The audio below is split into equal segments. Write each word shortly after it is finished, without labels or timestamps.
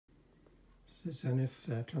the Zenith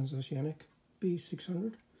Transoceanic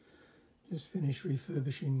B600. Just finished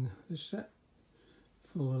refurbishing this set.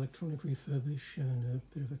 Full electronic refurbish and a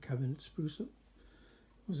bit of a cabinet spruce up.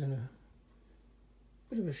 Was in a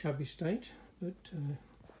bit of a shabby state, but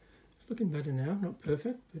it's looking better now. Not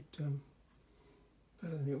perfect, but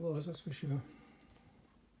better than it was, that's for sure.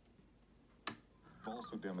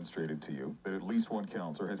 Also demonstrated to you that at least one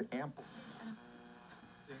counselor has ample.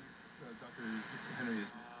 Dr. Henry is.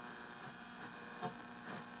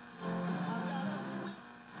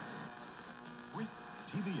 With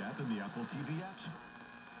TV app and the Apple TV apps.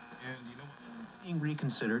 And you know what? Being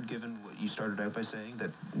reconsidered, given what you started out by saying,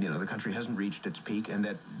 that the country hasn't reached its peak and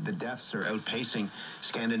that the deaths are outpacing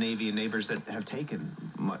Scandinavian neighbors that have taken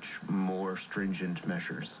much more stringent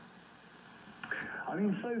measures. I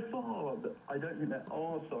mean, so far, I don't think there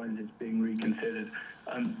are signs it's being reconsidered.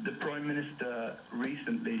 The Prime Minister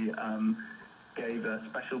recently gave a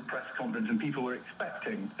special press conference, and people were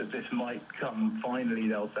expecting that this might come. Finally,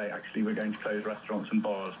 they'll say, actually, we're going to close restaurants and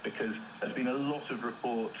bars, because there's been a lot of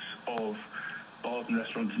reports of bars and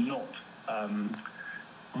restaurants not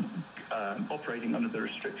operating under the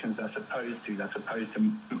restrictions they're supposed to. They're supposed to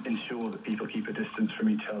ensure that people keep a distance from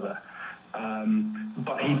each other.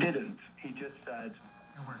 But he didn't. He just said,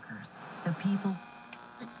 the workers, the people.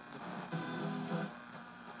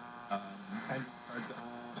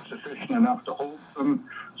 Sufficient enough to hold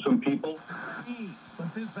some people.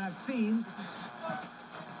 But this vaccine.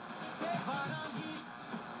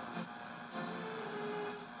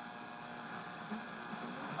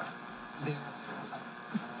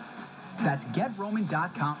 That's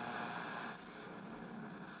GetRoman.com.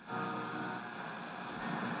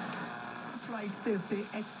 Flight 50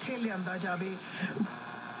 Italian Dajabi.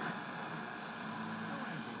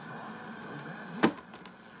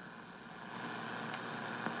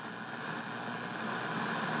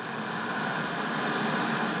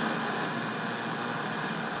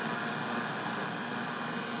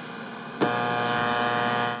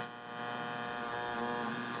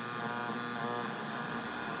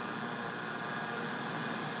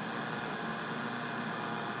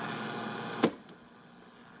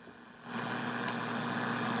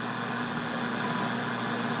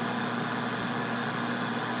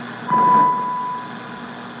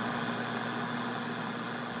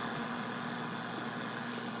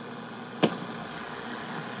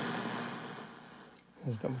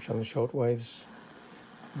 There's not much on the short waves,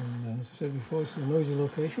 and as I said before, it's a noisy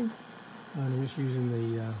location, and I'm just using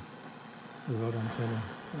the rod antenna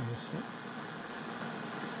on this set.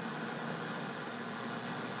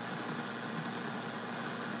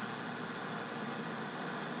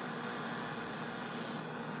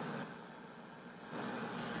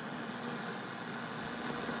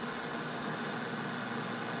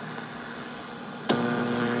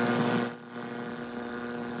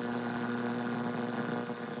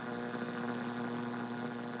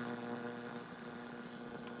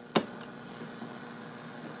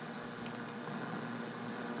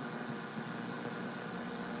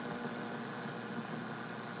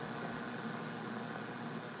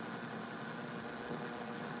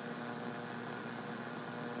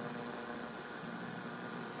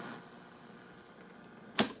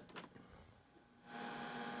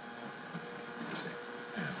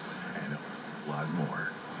 More.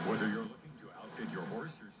 Whether you're looking to outfit your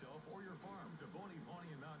horse, yourself, or your farm,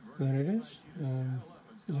 there it is,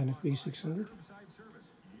 Zenith B600,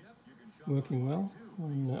 working well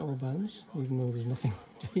on all bands, even though there's nothing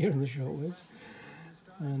to hear in the shortwaves,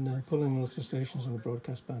 and pulling lots of stations on the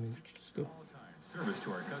broadcast band, which is good. Service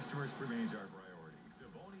to our customers remains our priority.